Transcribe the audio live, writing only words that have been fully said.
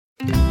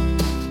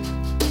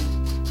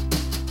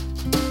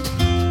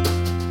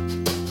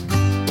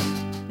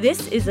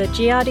This is a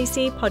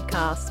GRDC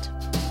podcast.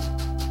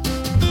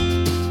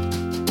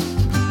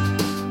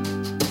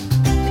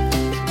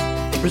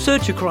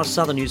 Research across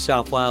southern New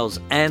South Wales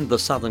and the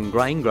southern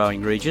grain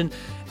growing region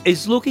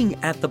is looking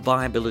at the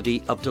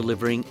viability of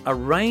delivering a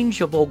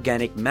range of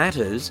organic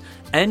matters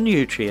and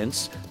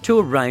nutrients to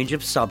a range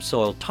of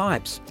subsoil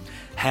types.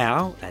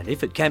 How and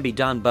if it can be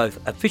done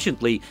both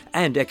efficiently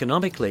and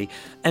economically,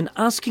 and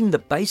asking the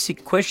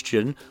basic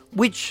question,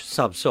 which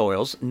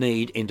subsoils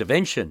need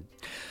intervention?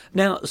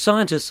 Now,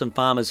 scientists and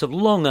farmers have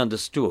long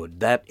understood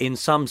that in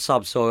some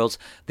subsoils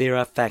there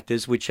are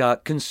factors which are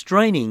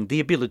constraining the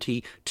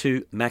ability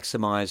to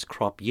maximise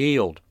crop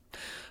yield.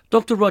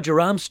 Dr. Roger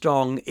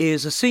Armstrong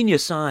is a senior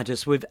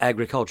scientist with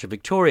Agriculture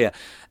Victoria,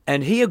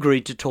 and he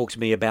agreed to talk to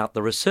me about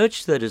the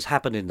research that has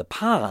happened in the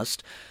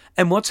past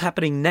and what's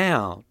happening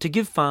now to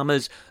give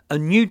farmers a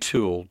new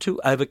tool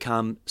to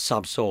overcome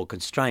subsoil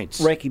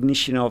constraints.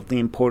 Recognition of the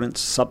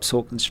importance of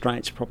subsoil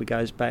constraints probably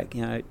goes back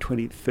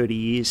 20 to 30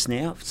 years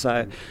now,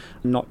 so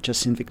not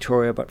just in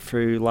Victoria but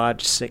through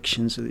large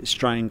sections of the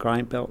Australian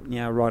grain belt,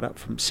 right up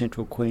from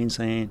central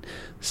Queensland,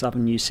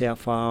 southern New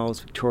South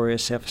Wales, Victoria,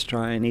 South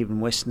Australia and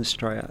even Western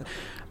Australia.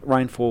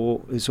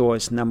 Rainfall is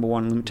always the number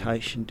one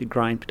limitation to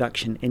grain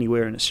production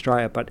anywhere in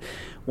Australia, but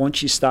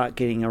once you start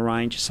getting a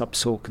range of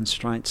subsoil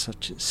constraints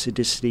such as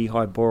acidity,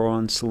 high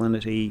boron,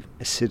 salinity,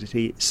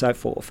 acidity, so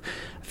forth,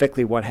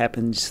 effectively what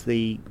happens,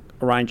 a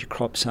range of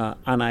crops are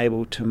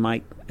unable to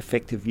make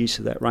effective use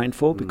of that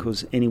rainfall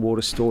because any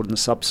water stored in the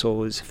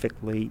subsoil is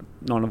effectively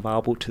not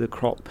available to the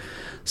crop.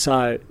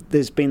 So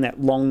there's been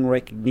that long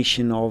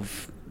recognition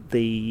of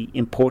the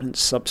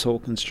importance of subsoil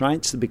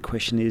constraints. The big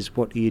question is,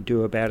 what do you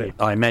do about it?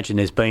 I imagine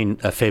there's been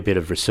a fair bit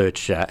of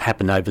research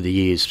happen over the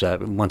years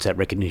once that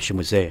recognition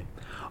was there.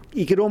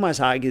 You could almost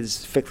argue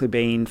there's effectively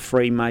been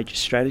three major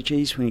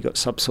strategies when you've got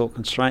subsoil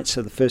constraints.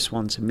 So the first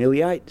one's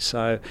ameliorate,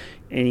 so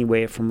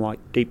anywhere from like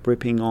deep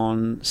ripping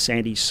on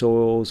sandy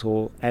soils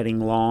or adding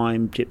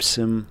lime,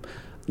 gypsum,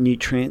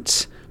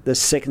 nutrients. The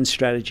second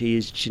strategy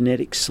is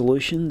genetic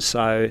solutions.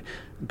 So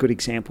a good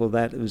example of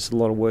that, there was a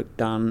lot of work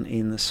done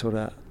in the sort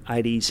of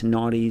 80s and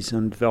 90s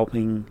on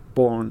developing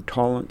boron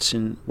tolerance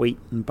in wheat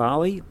and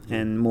barley,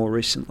 and more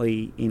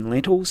recently in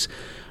lentils.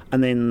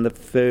 And then the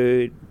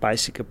third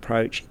basic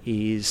approach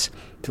is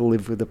to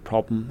live with the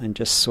problem and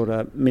just sort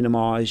of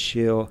minimise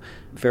your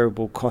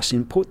variable cost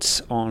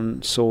inputs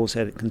on soils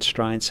that are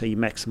constrained, so you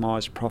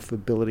maximise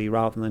profitability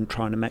rather than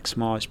trying to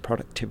maximise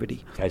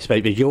productivity. Okay, so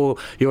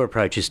your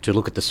approach is to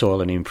look at the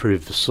soil and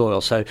improve the soil.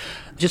 So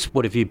just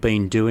what have you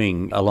been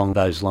doing along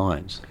those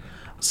lines?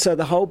 So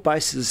the whole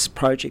basis of this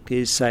project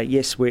is,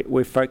 yes,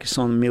 we're focused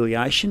on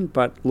amelioration,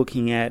 but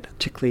looking at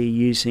particularly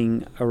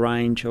using a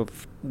range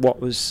of what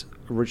was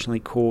originally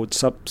called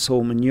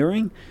subsoil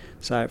manuring.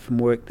 So from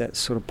work that's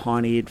sort of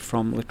pioneered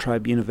from La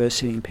Trobe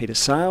University in Peter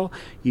Sale,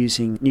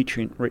 using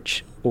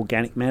nutrient-rich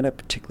organic matter,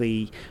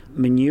 particularly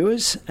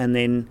manures. And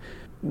then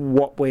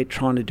what we're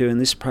trying to do in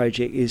this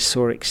project is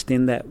sort of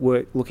extend that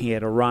work, looking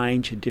at a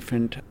range of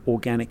different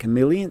organic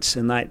emollients,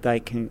 and they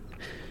can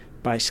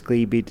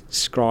basically be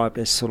described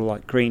as sort of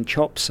like green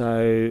chop,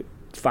 so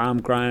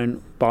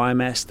farm-grown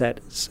biomass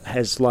that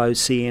has low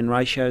CN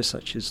ratios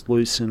such as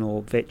lucerne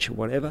or vetch or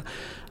whatever,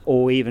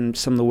 or even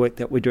some of the work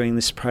that we're doing in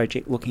this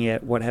project looking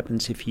at what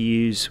happens if you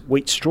use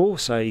wheat straw.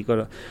 So you've got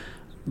a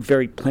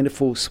very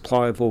plentiful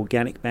supply of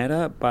organic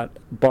matter, but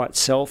by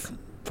itself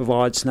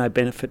provides no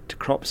benefit to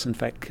crops. In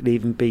fact, could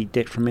even be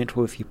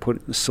detrimental if you put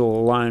it in the soil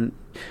alone.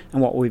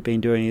 And what we've been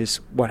doing is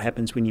what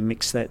happens when you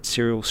mix that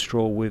cereal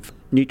straw with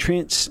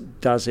nutrients.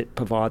 Does it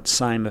provide the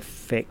same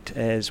effect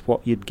as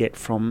what you'd get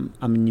from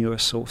a manure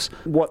source?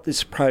 What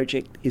this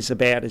project is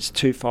about is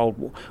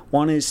twofold.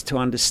 One is to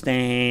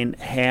understand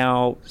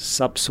how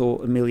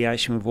subsoil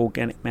amelioration with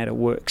organic matter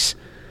works.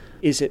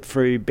 Is it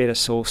through better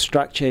soil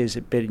structure? Is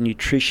it better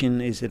nutrition?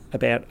 Is it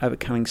about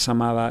overcoming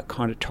some other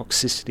kind of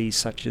toxicities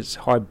such as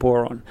high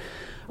boron?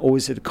 Or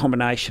is it a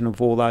combination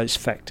of all those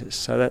factors?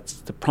 So that's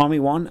the primary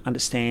one,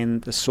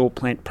 understand the soil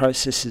plant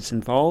processes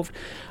involved.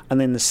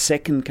 And then the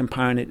second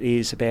component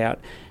is about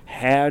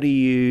how do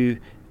you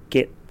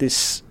get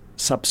this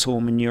subsoil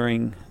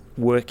manuring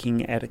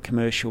working at a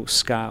commercial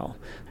scale.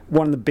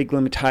 One of the big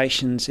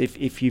limitations,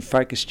 if you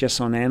focus just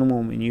on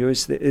animal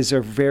manures, there's a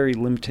very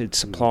limited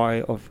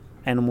supply of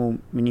animal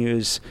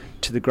manures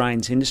to the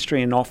grains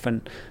industry, and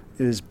often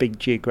there's big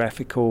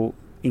geographical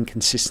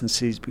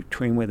inconsistencies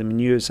between where the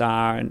manures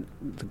are and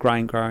the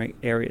grain growing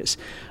areas.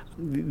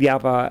 The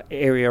other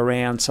area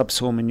around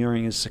subsoil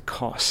manuring is the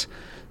cost.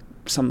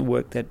 Some of the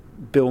work that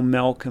Bill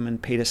Malcolm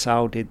and Peter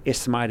Sale did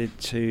estimated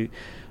to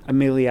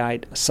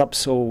ameliorate a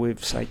subsoil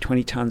with, say,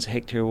 20 tonnes a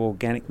hectare of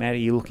organic matter,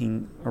 you're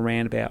looking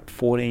around about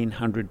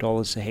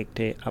 $1,400 a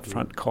hectare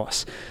upfront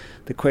costs.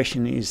 The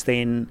question is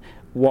then,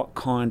 what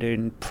kind of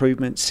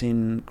improvements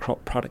in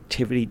crop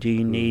productivity do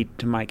you need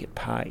to make it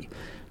pay?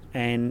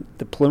 And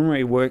the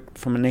preliminary work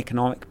from an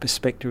economic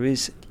perspective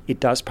is it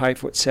does pay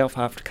for itself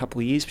after a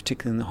couple of years,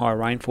 particularly in the high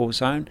rainfall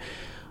zone.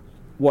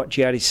 what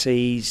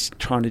GRDC is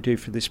trying to do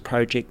for this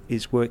project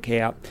is work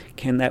out,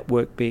 can that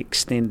work be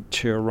extended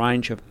to a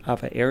range of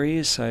other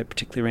areas, so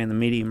particularly around the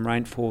medium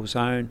rainfall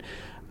zone?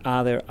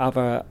 Are there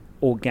other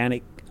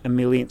organic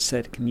emollients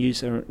that can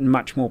use a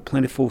much more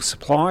plentiful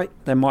supply?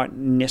 They might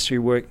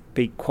necessarily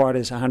be quite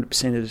as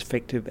 100% as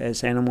effective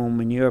as animal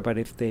manure, but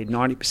if they're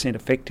 90%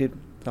 effective,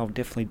 they'll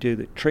definitely do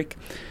the trick.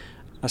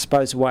 I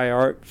suppose the way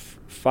I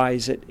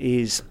phase it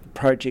is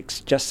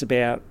projects just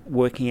about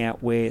working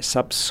out where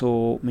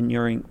subsoil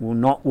manuring will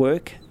not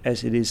work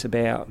as it is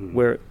about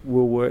where it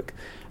will work.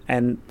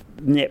 And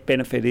the net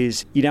benefit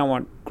is you don't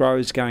want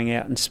growers going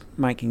out and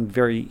making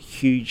very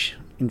huge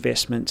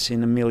investments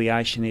in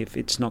amelioration if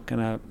it's not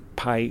going to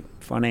pay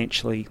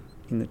financially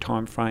in the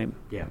time frame.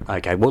 Yeah.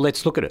 Okay, well,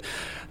 let's look at it.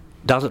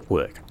 Does it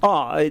work?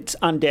 Oh, it's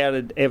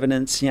undoubted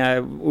evidence.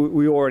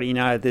 We already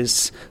know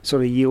there's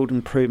sort of yield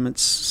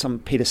improvements. Some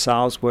Peter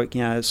Sales work,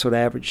 sort of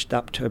averaged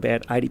up to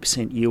about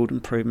 80% yield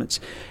improvements.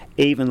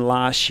 Even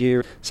last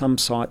year, some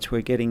sites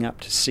were getting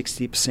up to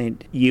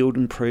 60% yield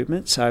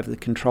improvements over the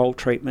control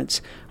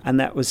treatments, and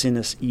that was in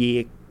a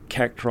year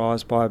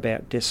characterised by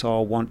about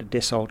decile 1 to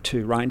decile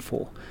 2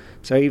 rainfall.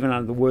 So even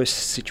under the worst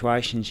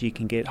situations, you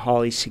can get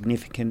highly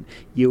significant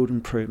yield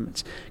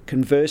improvements.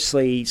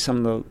 Conversely,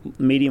 some of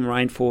the medium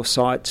rainfall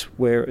sites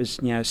where it was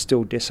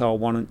still decile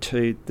 1 and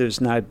 2, there's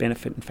no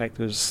benefit. In fact,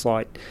 there was a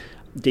slight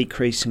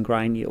decrease in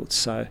grain yields.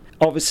 So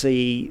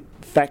obviously,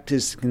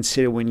 factors to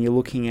consider when you're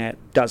looking at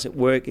does it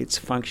work, it's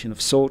a function of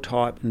soil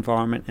type,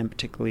 environment, and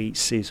particularly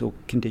seasonal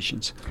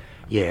conditions.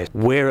 Yeah,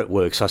 where it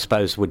works, I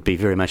suppose, would be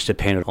very much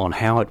dependent on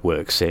how it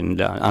works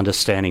and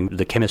understanding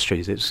the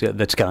chemistry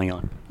that's going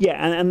on.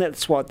 Yeah, and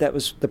that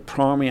was the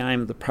primary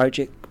aim of the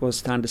project,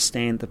 was to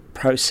understand the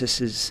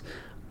processes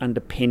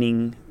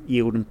underpinning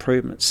yield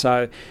improvement.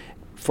 So,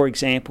 for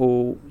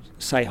example,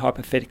 say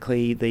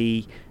hypothetically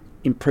the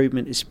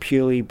improvement is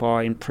purely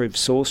by improved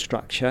soil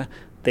structure,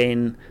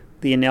 then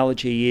the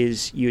analogy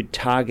is you'd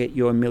target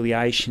your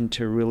amelioration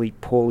to really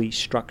poorly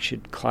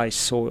structured clay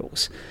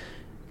soils.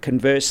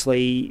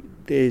 Conversely,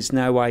 there's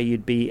no way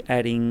you'd be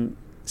adding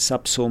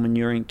subsoil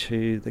manuring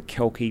to the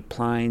Kelkey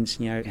Plains,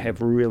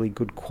 have really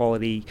good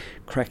quality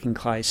cracking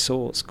clay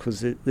soils, because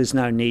there's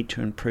no need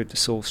to improve the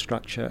soil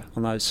structure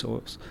on those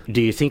soils.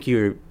 Do you think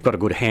you've got a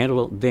good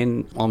handle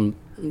then on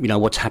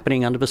what's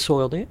happening under the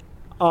soil there?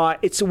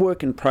 It's a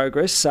work in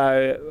progress.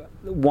 So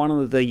one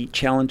of the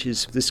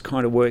challenges of this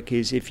kind of work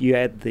is if you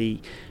add the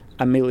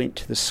emollient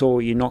to the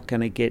soil, you're not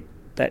going to get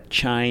that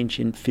change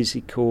in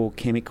physical,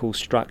 chemical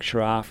structure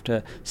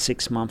after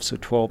 6 months or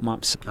 12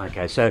 months.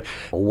 Okay, so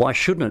why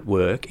shouldn't it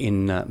work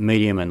in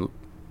medium and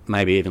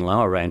maybe even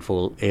lower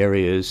rainfall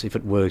areas if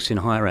it works in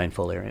high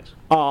rainfall areas?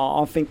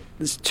 I think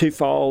it's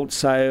twofold.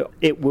 So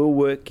it will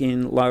work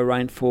in low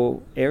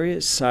rainfall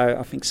areas. So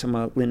I think some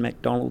of Lynn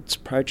MacDonald's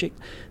project,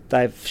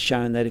 they've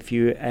shown that if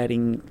you're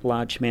adding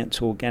large amounts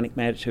of organic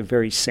matter to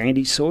very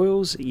sandy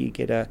soils, you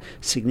get a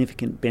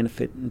significant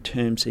benefit in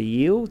terms of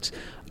yields.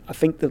 I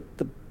think that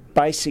the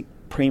basic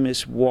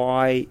premise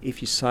why,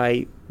 if you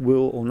say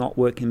will or not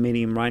work in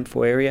medium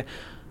rainfall area,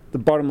 the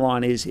bottom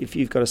line is if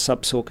you've got a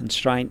subsoil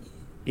constraint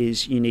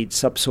is you need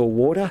subsoil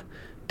water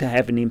to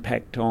have an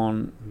impact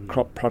on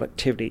crop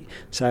productivity.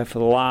 So for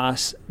the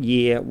last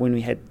year when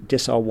we had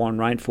decile 1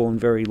 rainfall and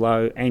very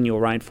low annual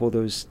rainfall,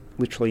 there was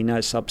literally no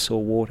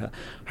subsoil water.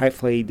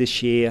 Hopefully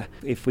this year,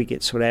 if we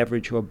get sort of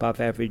average or above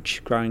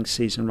average growing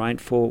season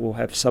rainfall, we'll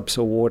have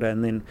subsoil water,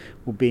 and then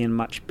we'll be in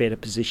much better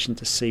position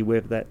to see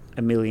whether that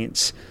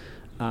emollient's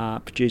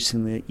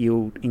producing the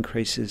yield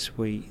increases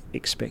we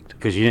expect.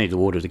 Because you need the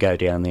water to go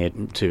down there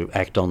to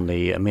act on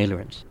the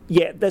emollients.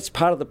 Yeah, that's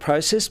part of the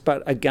process,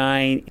 but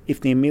again, if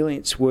the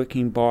emollient's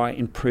working by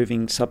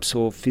improving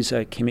subsoil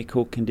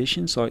physiochemical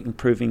conditions, like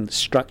improving the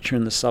structure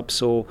in the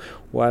subsoil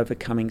or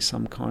overcoming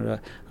some kind of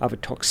other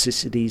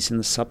toxicities in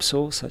the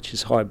subsoil, such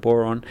as high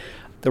boron,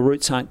 the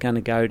roots aren't going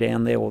to go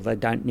down there, or they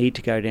don't need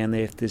to go down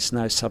there if there's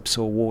no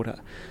subsoil water.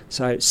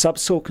 So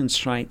subsoil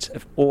constraints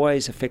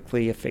always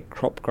effectively affect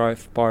crop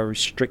growth by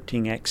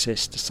restricting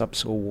access to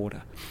subsoil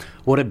water.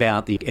 What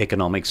about the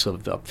economics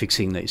of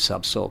fixing these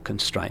subsoil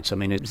constraints? I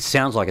mean, it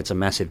sounds like it's a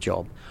massive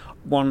job.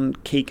 One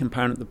key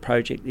component of the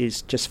project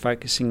is just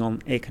focusing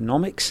on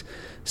economics.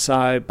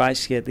 So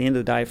basically, at the end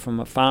of the day, from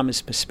a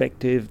farmer's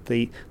perspective,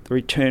 the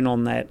return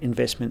on that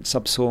investment,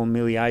 subsoil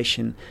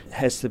amelioration,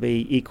 has to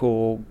be equal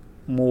or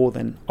more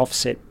than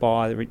offset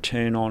by the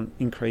return on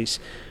increased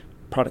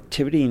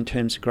productivity in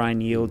terms of grain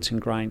yields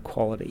and grain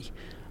quality.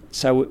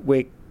 So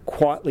we're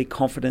quietly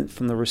confident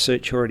from the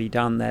research already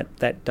done that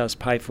that does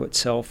pay for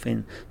itself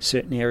in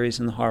certain areas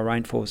in the high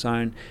rainfall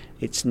zone.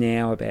 It's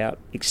now about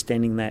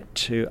extending that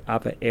to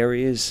other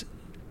areas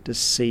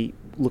to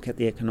look at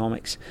the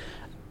economics.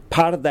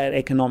 Part of that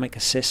economic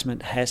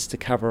assessment has to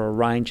cover a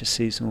range of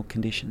seasonal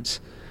conditions.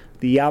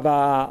 The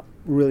other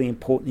really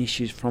important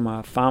issues from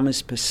a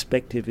farmer's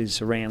perspective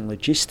is around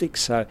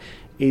logistics. So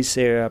is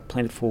there a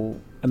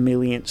plentiful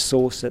emollient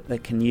source that they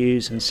can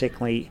use, and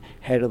secondly,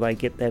 how do they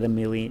get that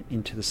emollient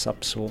into the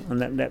subsoil?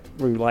 And that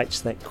relates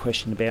to that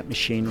question about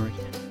machinery.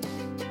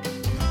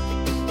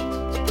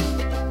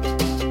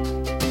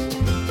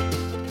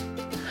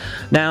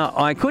 Now,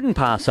 I couldn't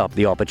pass up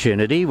the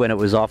opportunity when it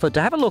was offered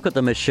to have a look at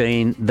the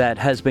machine that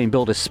has been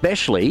built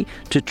especially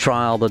to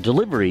trial the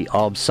delivery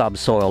of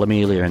subsoil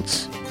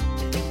ameliorants.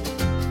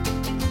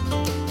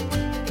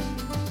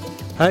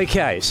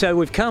 Okay, so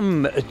we've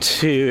come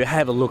to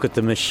have a look at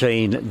the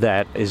machine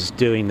that is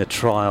doing the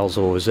trials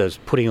or is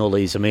putting all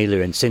these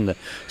ameliorants in the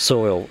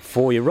soil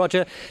for you.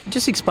 Roger,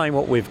 just explain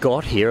what we've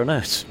got here. I know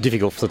it's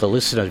difficult for the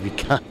listener who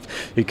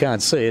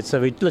can't see it,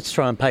 so let's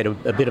try and paint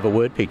a bit of a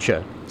word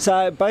picture.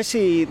 So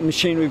basically the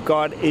machine we've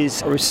got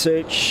is a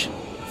research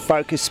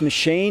focused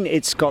machine.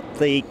 It's got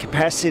the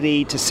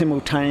capacity to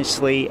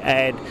simultaneously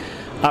add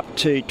up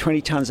to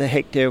 20 tonnes a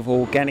hectare of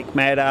organic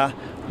matter,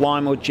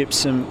 lime or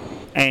gypsum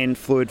and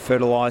fluid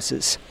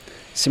fertilisers,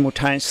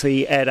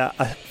 simultaneously at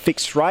a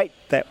fixed rate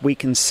that we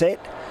can set,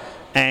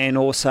 and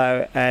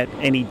also at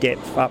any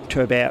depth up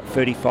to about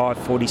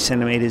 35-40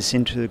 centimetres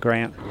into the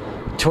ground.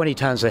 20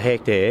 tonnes a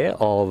hectare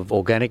of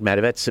organic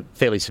matter, that's a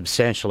fairly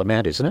substantial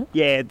amount, isn't it?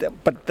 Yeah,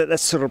 but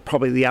that's sort of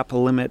probably the upper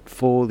limit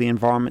for the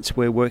environments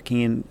we're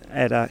working in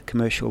at a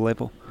commercial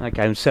level.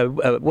 Okay, so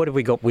what have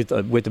we got with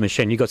the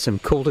machine? You've got some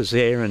coolers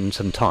there and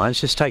some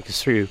tines. Just take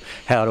us through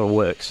how it all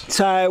works.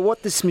 So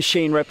what this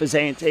machine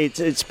represents,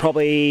 it's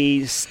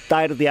probably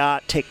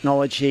state-of-the-art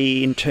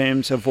technology in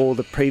terms of all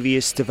the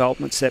previous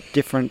developments that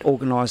different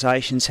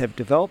organisations have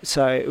developed.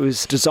 So it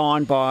was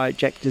designed by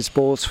Jack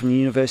Desbordes from the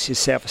University of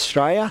South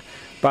Australia,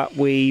 but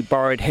we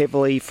borrowed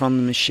heavily from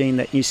the machine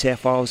that New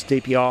South Wales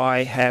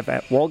DPI have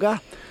at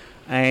Wagga.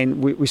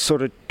 And we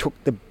sort of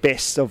took the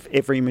best of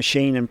every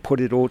machine and put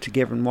it all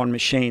together in one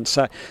machine.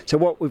 So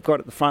what we've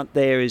got at the front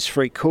there is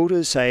 3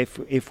 coulters. So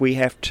if we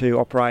have to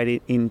operate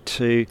it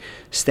into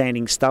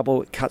standing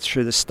stubble, it cuts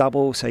through the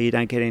stubble so you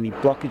don't get any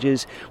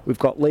blockages. We've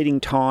got leading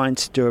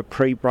tines to do a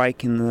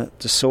pre-break in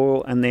the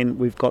soil, and then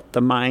we've got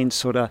the main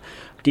sort of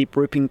deep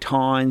ripping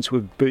tines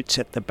with boots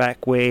at the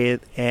back where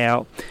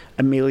our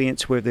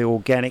ameliorants, whether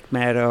organic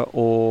matter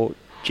or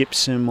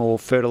gypsum or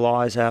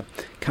fertiliser,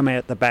 come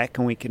out the back,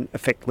 and we can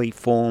effectively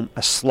form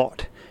a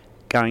slot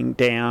going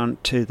down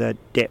to the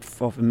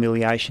depth of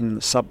ameliation in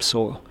the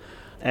subsoil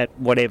at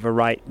whatever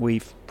rate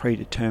we've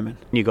predetermined.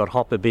 You've got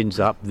hopper bins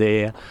up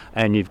there,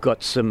 and you've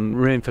got some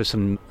room for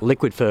some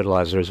liquid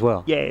fertiliser as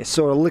well. Yeah,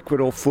 sort of liquid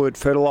or fluid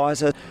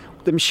fertiliser.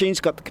 The machine's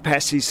got the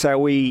capacity, so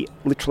we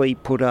literally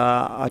put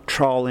a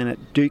trial in at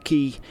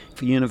Dookie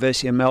for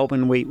University of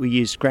Melbourne. We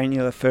used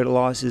granular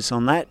fertilisers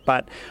on that,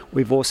 but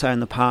we've also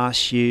in the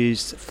past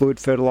used fluid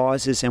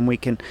fertilisers, and we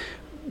can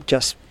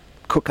just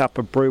cook up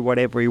or brew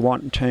whatever we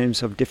want in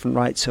terms of different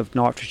rates of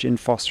nitrogen,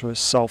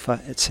 phosphorus,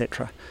 sulphur,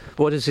 etc.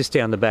 What is this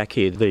down the back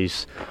here,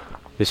 this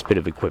bit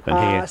of equipment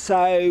here?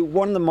 So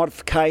one of the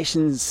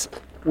modifications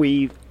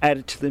we've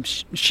added to the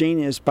machine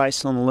is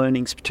based on the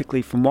learnings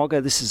particularly from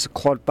Wagga. This is a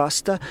clod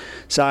buster.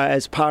 So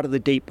as part of the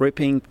deep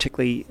ripping,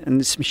 particularly, and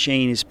this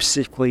machine is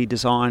specifically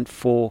designed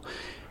for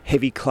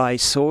heavy clay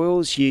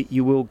soils,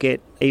 you will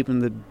get, even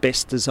the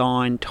best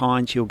designed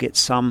tines, you'll get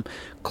some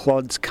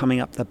clods coming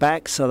up the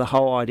back. So the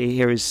whole idea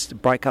here is to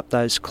break up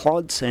those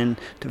clods and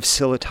to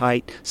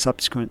facilitate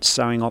subsequent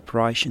sowing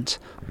operations.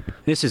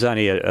 This is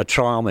only a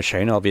trial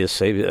machine,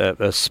 obviously,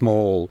 a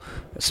small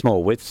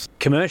width.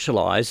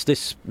 Commercialised,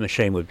 this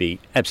machine would be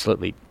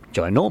absolutely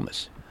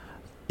ginormous.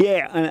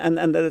 Yeah,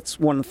 and that's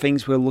one of the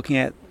things we're looking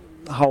at.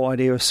 The whole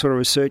idea of sort of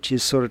research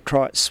is sort of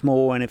try it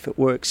small, and if it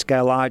works,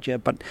 go larger.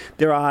 But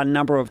there are a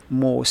number of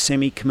more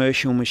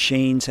semi-commercial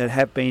machines that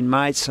have been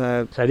made.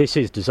 So this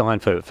is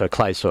designed for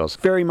clay soils?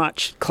 Very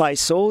much clay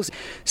soils.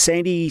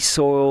 Sandy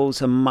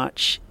soils are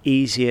much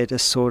easier to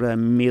sort of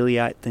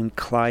ameliorate than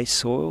clay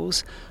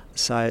soils.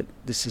 So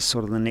this is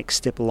sort of the next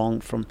step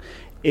along from,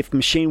 if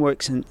machine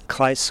works in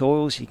clay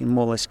soils, you can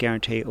more or less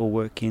guarantee it will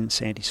work in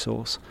sandy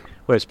soils.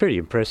 Well, it's pretty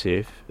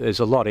impressive.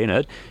 There's a lot in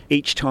it.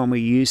 Each time we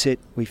use it,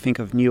 we think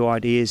of new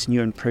ideas,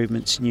 new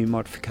improvements, new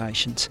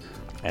modifications.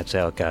 That's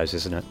how it goes,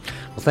 isn't it?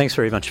 Well, thanks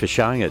very much for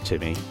showing it to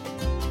me.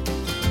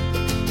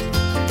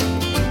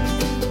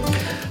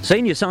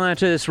 Senior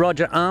Scientist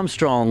Roger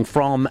Armstrong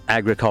from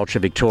Agriculture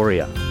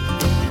Victoria.